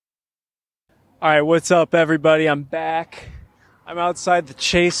All right, what's up, everybody? I'm back. I'm outside the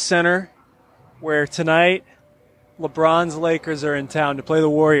Chase Center, where tonight LeBron's Lakers are in town to play the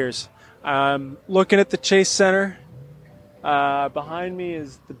Warriors. I'm looking at the Chase Center. Behind me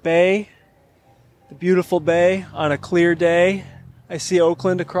is the bay, the beautiful bay on a clear day. I see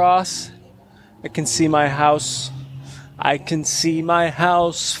Oakland across. I can see my house. I can see my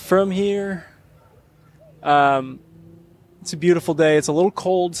house from here. It's a beautiful day. It's a little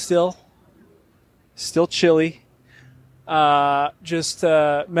cold still. Still chilly. Just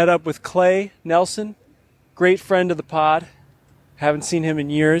met up with Clay Nelson, great friend of the pod. Haven't seen him in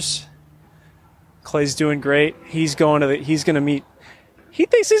years. Clay's doing great. He thinks he's gonna meet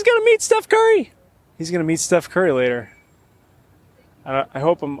Steph Curry. He's gonna meet Steph Curry later. I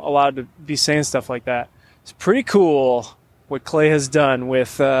hope I'm allowed to be saying stuff like that. It's pretty cool what Clay has done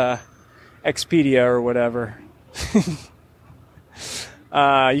with Expedia or whatever. You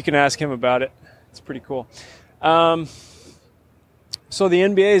can ask him about it. It's pretty cool. So the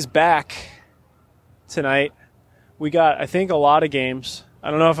NBA is back tonight. We got, I think, a lot of games.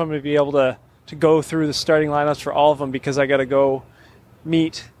 I don't know if I'm going to be able to go through the starting lineups for all of them because I got to go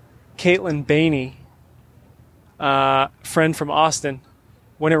meet Caitlin Baney, friend from Austin.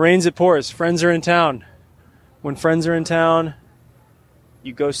 When it rains, it pours. Friends are in town. When friends are in town,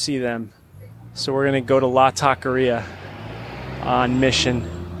 you go see them. So we're going to go to La Taqueria on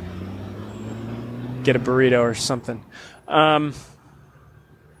mission. Get a burrito or something.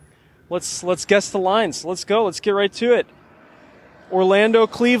 Let's guess the lines. Let's go. Let's get right to it. Orlando,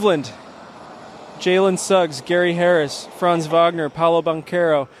 Cleveland. Jalen Suggs, Gary Harris, Franz Wagner, Paolo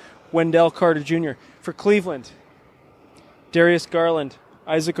Banchero, Wendell Carter Jr. For Cleveland, Darius Garland,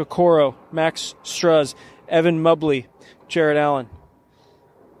 Isaac Okoro, Max Struz, Evan Mobley, Jared Allen.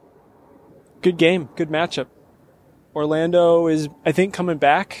 Good game. Good matchup. Orlando is, I think, coming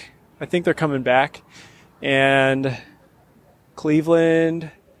back. I think they're coming back. And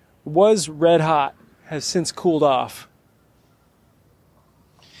Cleveland was red hot, has since cooled off.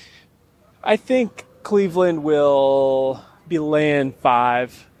 I think Cleveland will be laying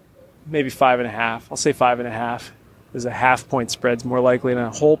 5, maybe 5.5. I'll say 5.5. There's a half-point spread's more likely than a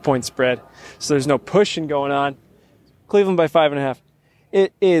whole point spread. So there's no pushing going on. Cleveland by 5.5.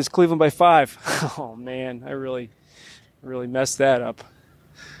 It is Cleveland by 5. Oh, man, I really messed that up.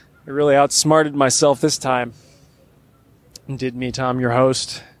 I really outsmarted myself this time. And did me, Tom, your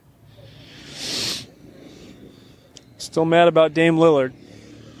host. Still mad about Dame Lillard.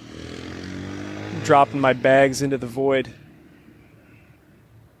 Dropping my bags into the void.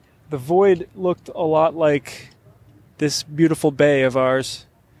 The void looked a lot like this beautiful bay of ours.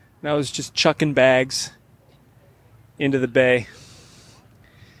 And I was just chucking bags into the bay.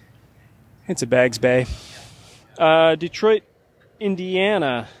 It's a bags bay. Detroit,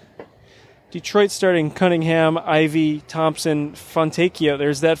 Indiana. Detroit starting Cunningham, Ivy, Thompson, Fontecchio.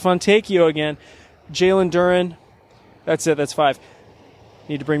 There's that Fontecchio again. Jalen Duren. That's it. That's 5.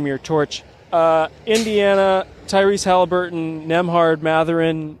 Need to bring me your torch. Indiana, Tyrese Halliburton, Nembhard,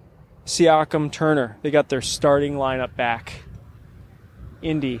 Mathurin, Siakam, Turner. They got their starting lineup back.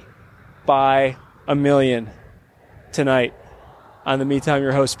 Indy by 1 million tonight on the Me Time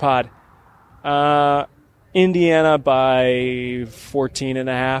Your Host pod. Indiana by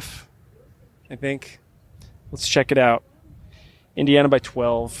 14.5. I think. Let's check it out. Indiana by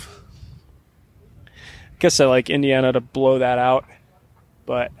 12. I guess I like Indiana to blow that out,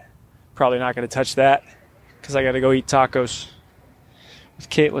 but probably not going to touch that because I got to go eat tacos with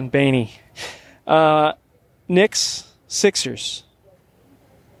Caitlin Baney. Knicks, Sixers.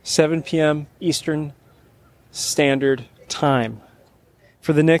 7 p.m. Eastern Standard Time.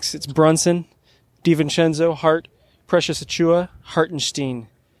 For the Knicks, it's Brunson, DiVincenzo, Hart, Precious Achiuwa, Hartenstein.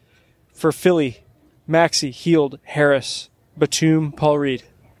 For Philly, Maxey, Hield, Harris, Batum, Paul Reed.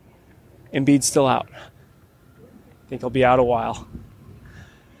 Embiid's still out. I think he'll be out a while.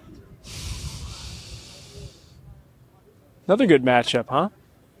 Another good matchup, huh?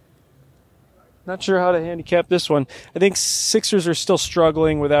 Not sure how to handicap this one. I think Sixers are still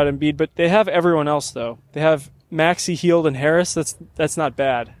struggling without Embiid, but they have everyone else, though. They have Maxey, Hield, and Harris. That's not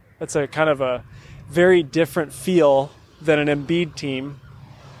bad. That's a kind of a very different feel than an Embiid team,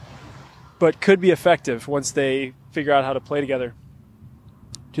 but could be effective once they figure out how to play together.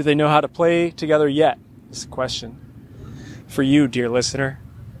 Do they know how to play together yet? Is the question for you, dear listener.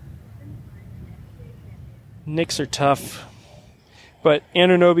 Knicks are tough, but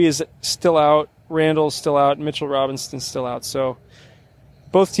Anunoby is still out, Randall's still out, Mitchell Robinson's still out, so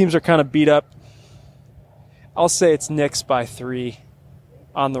both teams are kind of beat up. I'll say it's Knicks by 3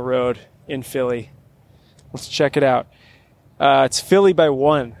 on the road in Philly. Let's check it out. It's Philly by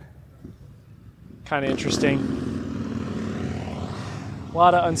 1. kind of interesting. A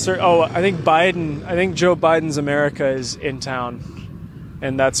lot of uncertainty. Oh, I think Joe Biden's America is in town,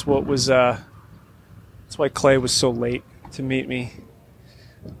 and that's what was. That's why Clay was so late to meet me.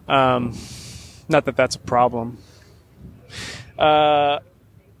 Not that that's a problem. Yeah,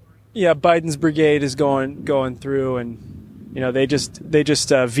 Biden's brigade is going through, and they just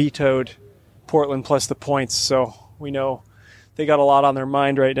vetoed Portland plus the points, so we know they got a lot on their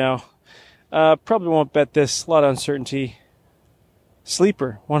mind right now. Probably won't bet this. A lot of uncertainty.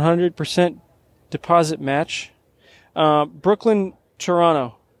 Sleeper, 100% deposit match. Brooklyn,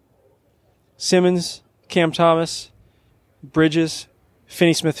 Toronto. Simmons, Cam Thomas, Bridges,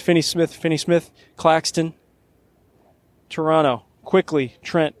 Finney Smith, Claxton. Toronto, Quickly,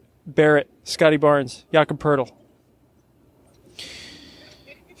 Trent, Barrett, Scotty Barnes, Jakob Poeltl.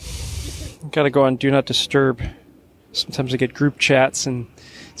 Got to go on Do Not Disturb. Sometimes I get group chats and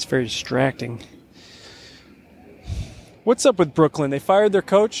it's very distracting. What's up with Brooklyn? They fired their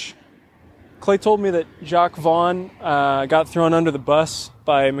coach. Clay told me that Jacques Vaughn got thrown under the bus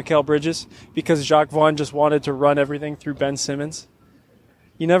by Mikal Bridges because Jacques Vaughn just wanted to run everything through Ben Simmons.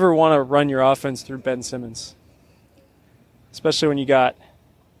 You never want to run your offense through Ben Simmons, especially when you got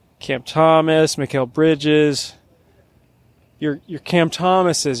Cam Thomas, Mikal Bridges, your Cam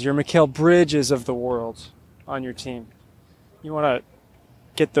Thomases, your Mikal Bridges of the world on your team. You want to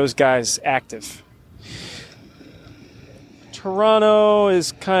get those guys active. Toronto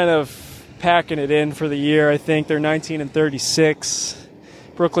is kind of packing it in for the year. I think they're 19-36.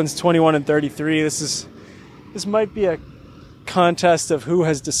 Brooklyn's 21-33. This might be a contest of who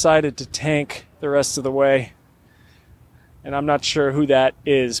has decided to tank the rest of the way. And I'm not sure who that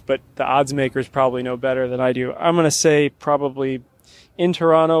is, but the odds makers probably know better than I do. I'm going to say probably in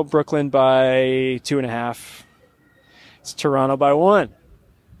Toronto, Brooklyn by 2.5. It's Toronto by 1.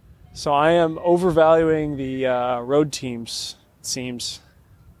 So I am overvaluing the road teams, it seems.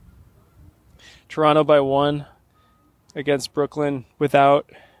 Toronto by 1 against Brooklyn with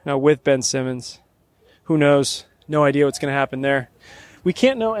Ben Simmons. Who knows? No idea what's going to happen there. We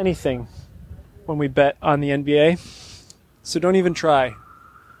can't know anything when we bet on the NBA, so don't even try.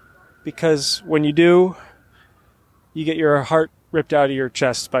 Because when you do, you get your heart ripped out of your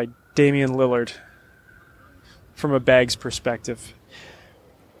chest by Damian Lillard from a bag's perspective.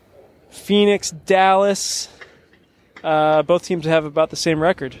 Phoenix, Dallas, both teams have about the same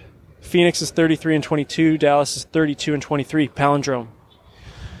record. Phoenix is 33-22, Dallas is 32-23, palindrome.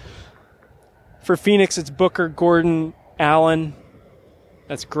 For Phoenix, it's Booker, Gordon, Allen,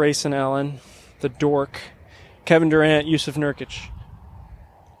 that's Grayson Allen, the dork, Kevin Durant, Yusuf Nurkic.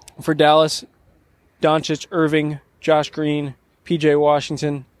 For Dallas, Doncic, Irving, Josh Green, PJ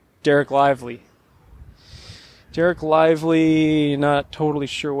Washington, Derek Lively. Derek Lively, not totally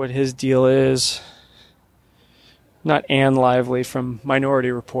sure what his deal is. Not Ann Lively from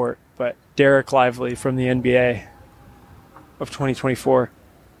Minority Report, but Derek Lively from the NBA of 2024.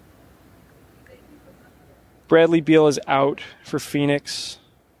 Bradley Beal is out for Phoenix.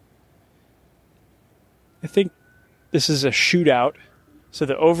 I think this is a shootout, so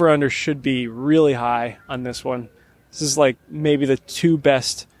the over-under should be really high on this one. This is like maybe the two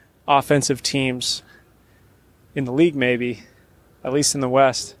best offensive teams in the league, maybe, at least in the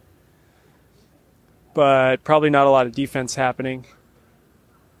West. But probably not a lot of defense happening.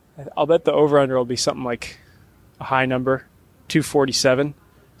 I'll bet the over-under will be something like a high number, 247,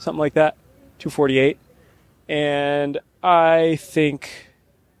 something like that, 248. And I think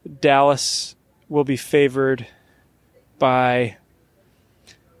Dallas will be favored by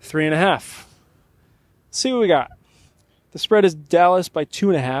 3.5. Let's see what we got. The spread is Dallas by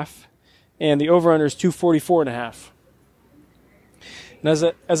 2.5. And the over-under is 244.5.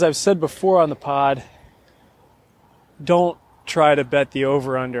 And as I've said before on the pod, don't try to bet the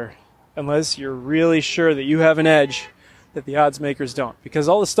over-under unless you're really sure that you have an edge that the odds makers don't. Because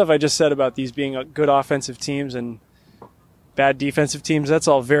all the stuff I just said about these being good offensive teams and bad defensive teams, that's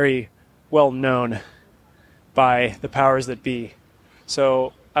all very well known by the powers that be.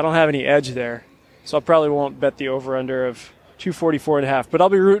 So I don't have any edge there. So I probably won't bet the over-under of 244.5, but I'll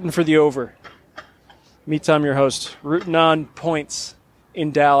be rooting for the over. Me, Tom, your host, rooting on points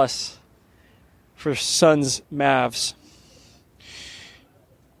in Dallas for Suns Mavs.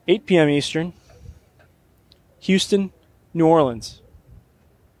 8 p.m. Eastern. Houston, New Orleans.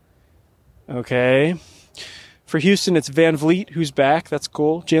 Okay. For Houston, it's Van Vliet, who's back. That's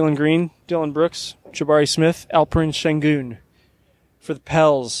cool. Jalen Green, Dylan Brooks, Jabari Smith, Alperen Şengün. For the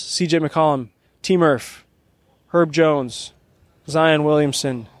Pels, C.J. McCollum, T. Murph, Herb Jones, Zion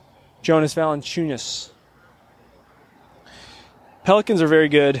Williamson, Jonas Valanciunas. Pelicans are very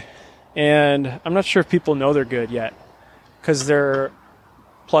good. And I'm not sure if people know they're good yet because they're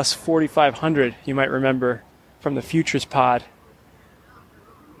plus 4,500, you might remember, from the Futures Pod.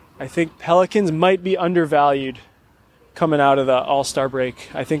 I think Pelicans might be undervalued coming out of the All-Star break.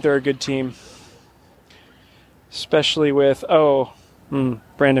 I think they're a good team, especially with,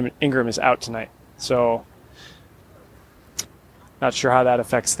 Brandon Ingram is out tonight. So not sure how that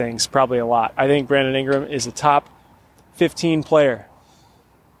affects things. Probably a lot. I think Brandon Ingram is a top 15 player,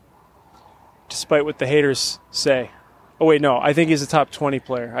 despite what the haters say. Oh, wait, no. I think he's a top 20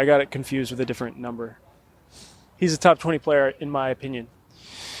 player. I got it confused with a different number. He's a top 20 player, in my opinion.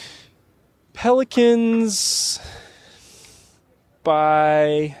 Pelicans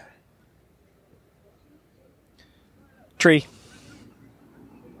by 3.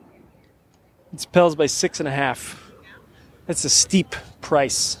 It's Pels by 6.5. That's a steep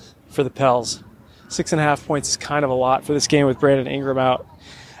price for the Pels. 6.5 points is kind of a lot for this game with Brandon Ingram out.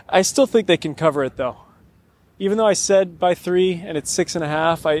 I still think they can cover it, though. Even though I said by 3 and it's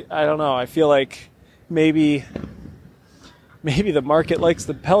 6.5, I don't know. I feel like maybe the market likes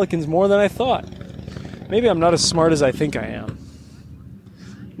the Pelicans more than I thought. Maybe I'm not as smart as I think I am.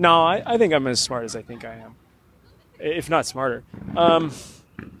 No, I think I'm as smart as I think I am, if not smarter.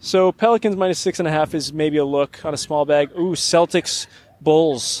 So Pelicans minus 6.5 is maybe a look on a small bag. Ooh, Celtics,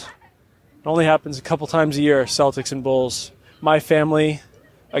 Bulls. It only happens a couple times a year, Celtics and Bulls. My family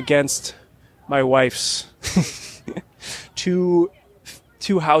against my wife's. Two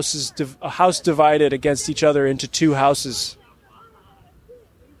houses, a house divided against each other into 2 houses.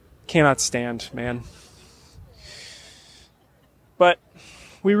 Cannot stand, man. But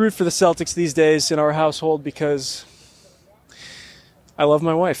we root for the Celtics these days in our household because I love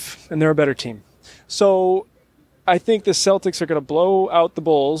my wife and they're a better team. So I think the Celtics are going to blow out the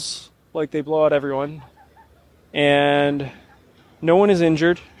Bulls like they blow out everyone. And no one is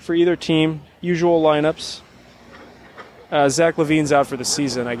injured for either team. Usual lineups. Zach LaVine's out for the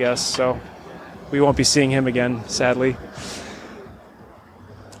season, I guess, so we won't be seeing him again, sadly.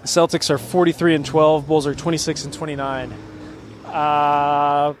 Celtics are 43-12. Bulls are 26-29.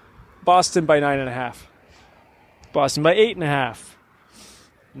 Boston by 9.5. Boston by 8.5.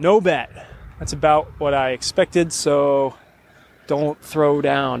 No bet. That's about what I expected, so don't throw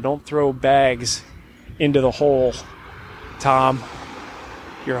down. Don't throw bags into the hole. Tom,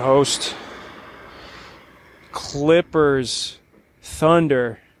 your host. Clippers,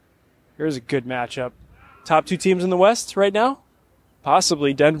 Thunder. Here's a good matchup. Top 2 teams in the West right now?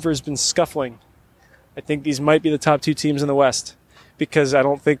 Possibly. Denver's been scuffling. I think these might be the top 2 teams in the West because I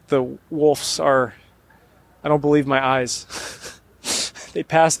don't think the Wolves are... I don't believe my eyes. They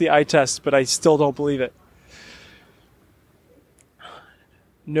passed the eye test, but I still don't believe it.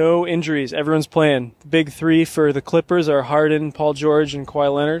 No injuries. Everyone's playing. The big 3 for the Clippers are Harden, Paul George, and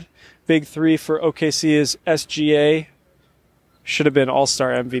Kawhi Leonard. Big 3 for OKC is SGA. Should have been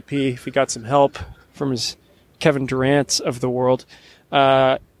All-Star MVP if he got some help from his Kevin Durant of the world.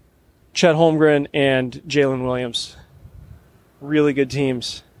 Chet Holmgren and Jalen Williams. Really good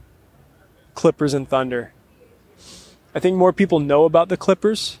teams. Clippers and Thunder. I think more people know about the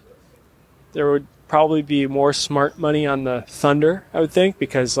Clippers. There would probably be more smart money on the Thunder, I would think,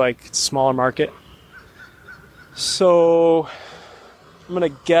 because it's a smaller market. So I'm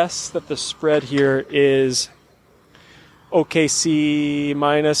going to guess that the spread here is OKC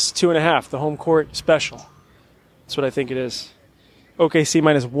minus 2.5, the home court special. That's what I think it is. OKC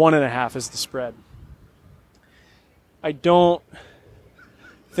minus 1.5 is the spread. I don't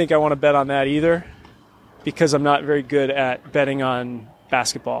think I want to bet on that either because I'm not very good at betting on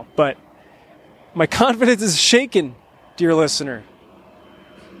basketball. But my confidence is shaken, dear listener.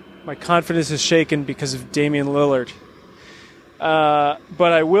 My confidence is shaken because of Damian Lillard.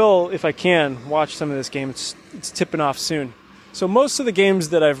 But I will, if I can, watch some of this game. It's tipping off soon. So most of the games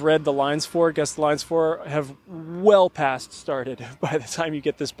that I've read the lines for, guessed the lines for, have well past started by the time you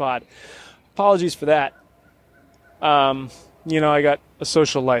get this pod. Apologies for that. I got a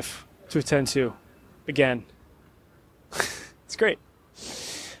social life to attend to. Again. It's great.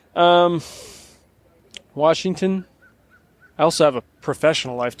 Washington. I also have a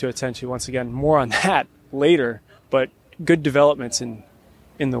professional life to attend to. Once again, more on that later. But good developments in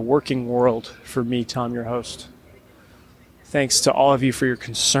the working world for me, Tom, your host. Thanks to all of you for your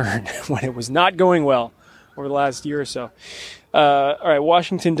concern when it was not going well over the last year or so. All right,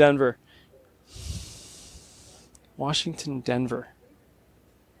 Washington, Denver. Washington, Denver.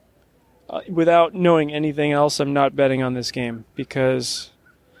 Without knowing anything else, I'm not betting on this game because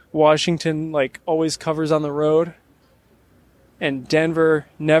Washington always covers on the road and Denver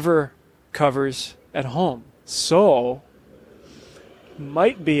never covers at home. So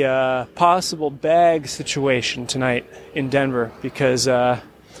might be a possible bag situation tonight in Denver because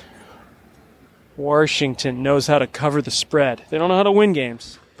Washington knows how to cover the spread. They don't know how to win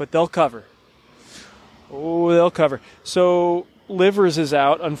games, but they'll cover. Oh, they'll cover. So Livers is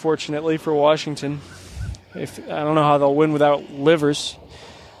out, unfortunately, for Washington. I don't know how they'll win without Livers.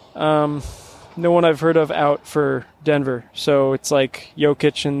 No one I've heard of out for Denver. So it's like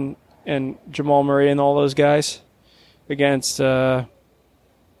Jokic and Jamal Murray and all those guys against the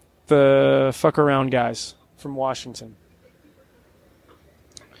fuck around guys from Washington.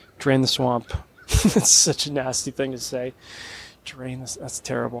 Drain the swamp. That's such a nasty thing to say. Drain this. That's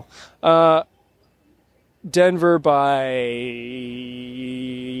terrible. Denver by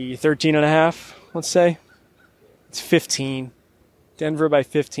 13.5, let's say. It's 15. Denver by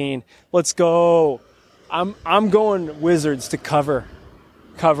 15. Let's go. I'm going Wizards to cover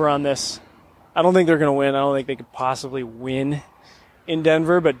on this. I don't think they're going to win. I don't think they could possibly win in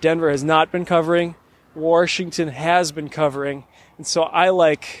Denver, but Denver has not been covering. Washington has been covering. And so I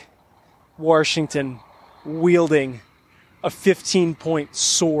like Washington wielding a 15-point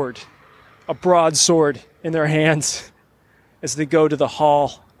sword, a broadsword in their hands as they go to the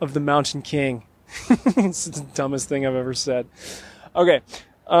Hall of the Mountain King. It's the dumbest thing I've ever said. Okay,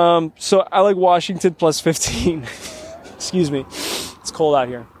 so I like Washington plus 15. Excuse me. It's cold out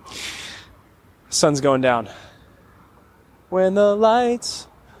here. Sun's going down. When the lights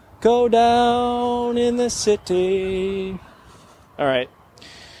go down in the city. All right,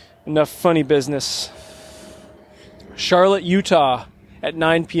 enough funny business. Charlotte, Utah at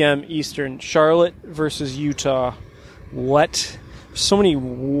 9 p.m. Eastern. Charlotte versus Utah. What? So many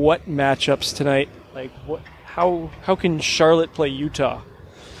what matchups tonight. Like, what? How can Charlotte play Utah?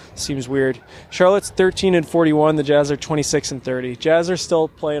 Seems weird. Charlotte's 13-41. The Jazz are 26-30. Jazz are still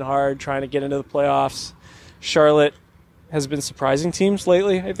playing hard, trying to get into the playoffs. Charlotte has been surprising teams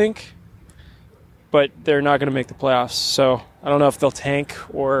lately, I think. But they're not going to make the playoffs. So I don't know if they'll tank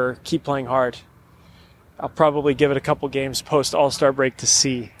or keep playing hard. I'll probably give it a couple games post All-Star break to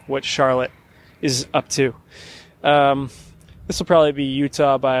see what Charlotte is up to. This will probably be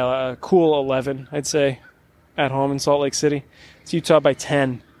Utah by a cool 11, I'd say, at home in Salt Lake City. It's Utah by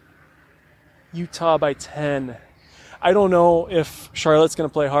 10. Utah by 10. I don't know if Charlotte's going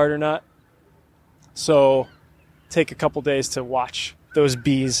to play hard or not. So take a couple days to watch those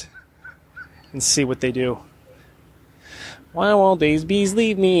bees and see what they do. Why won't these bees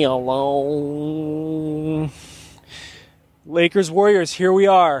leave me alone? Lakers, Warriors, here we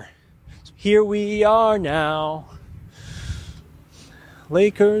are. Here we are now.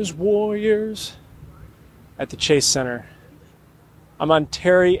 Lakers, Warriors at the Chase Center. I'm on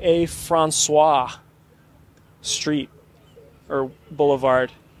Terry A. Francois Street, or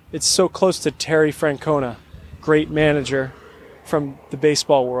Boulevard. It's so close to Terry Francona, great manager from the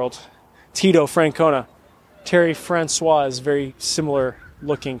baseball world. Tito Francona. Terry Francois is very similar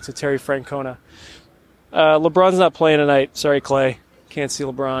looking to Terry Francona. LeBron's not playing tonight. Sorry, Clay. Can't see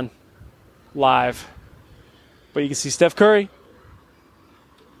LeBron live. But you can see Steph Curry.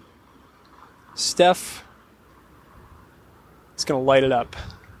 Steph is going to light it up.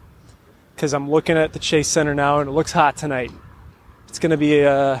 Because I'm looking at the Chase Center now, and it looks hot tonight. It's going to be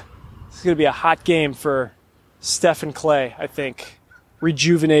a hot game for Steph and Clay, I think.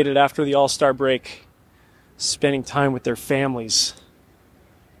 Rejuvenated after the All-Star break. Spending time with their families.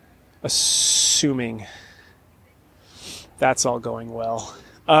 Assuming that's all going well.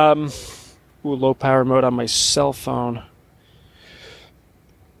 Low power mode on my cell phone.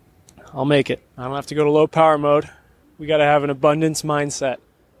 I'll make it. I don't have to go to low power mode. We got to have an abundance mindset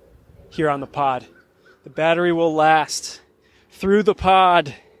here on the pod. The battery will last through the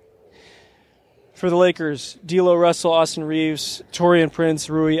pod. For the Lakers, D'Lo Russell, Austin Reeves, Taurean Prince,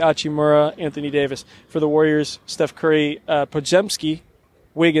 Rui Hachimura, Anthony Davis. For the Warriors, Steph Curry, Podziemski,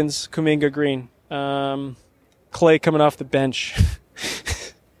 Wiggins, Kuminga, Green. Clay coming off the bench.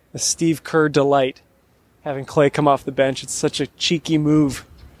 A Steve Kerr delight, having Clay come off the bench. It's such a cheeky move.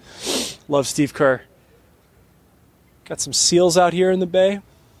 Love Steve Kerr. Got some seals out here in the bay,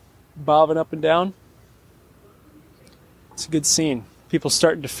 bobbing up and down. It's a good scene. People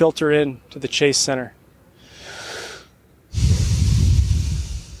starting to filter in to the Chase Center. I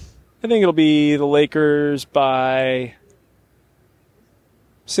think it'll be the Lakers by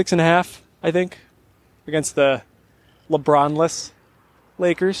 6.5, I think, against the LeBron-less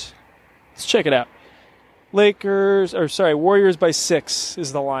Lakers. Let's check it out. Warriors by 6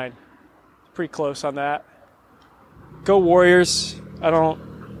 is the line. Pretty close on that. Go Warriors. I don't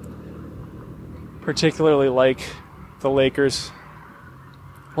particularly like the Lakers.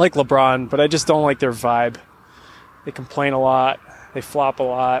 I like LeBron, but I just don't like their vibe. They complain a lot. They flop a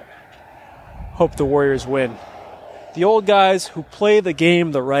lot. Hope the Warriors win. The old guys who play the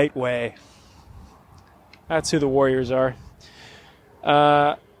game the right way. That's who the Warriors are.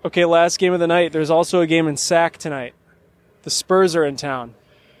 Okay, last game of the night. There's also a game in Sac tonight. The Spurs are in town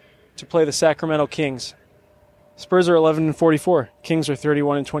to play the Sacramento Kings. Spurs are 11-44. Kings are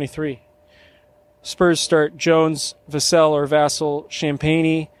 31-23. Spurs start Jones, Vassell or Vassell,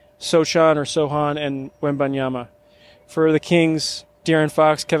 Champagny, Sochan or Sohan, and Wembanyama. For the Kings, De'Aaron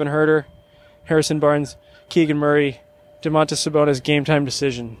Fox, Kevin Huerter, Harrison Barnes, Keegan Murray, Domantas Sabonis game time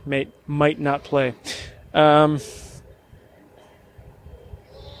decision. Might not play.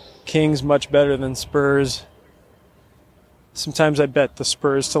 Kings much better than Spurs. Sometimes I bet the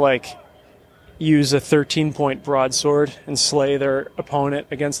Spurs to use a 13-point broadsword and slay their opponent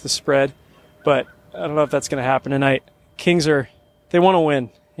against the spread, but I don't know if that's going to happen tonight. Kings they want to win.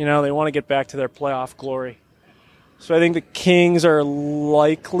 They want to get back to their playoff glory. So I think the Kings are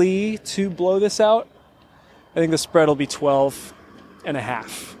likely to blow this out. I think the spread will be 12.5.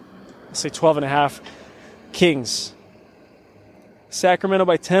 I'll say 12.5. Kings. Sacramento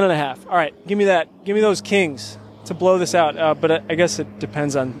by 10.5. All right, give me that. Give me those Kings to blow this out. But I guess it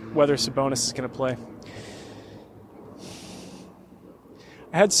depends on whether Sabonis is going to play.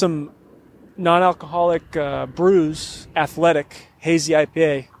 I had some non-alcoholic brews, Athletic, hazy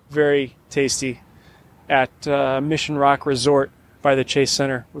IPA, very tasty, at Mission Rock Resort by the Chase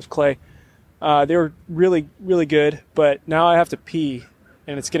Center with Clay. They were really, really good, but now I have to pee,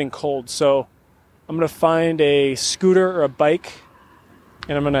 and it's getting cold. So I'm going to find a scooter or a bike,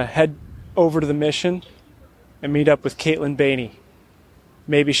 and I'm going to head over to the Mission and meet up with Caitlin Baney.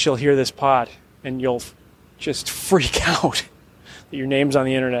 Maybe she'll hear this pod, and you'll just freak out that your name's on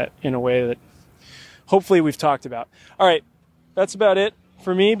the internet in a way that hopefully we've talked about. All right, that's about it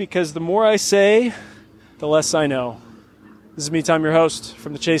for me, because the more I say, the less I know. This is me, Tom, your host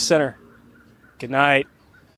from the Chase Center. Good night.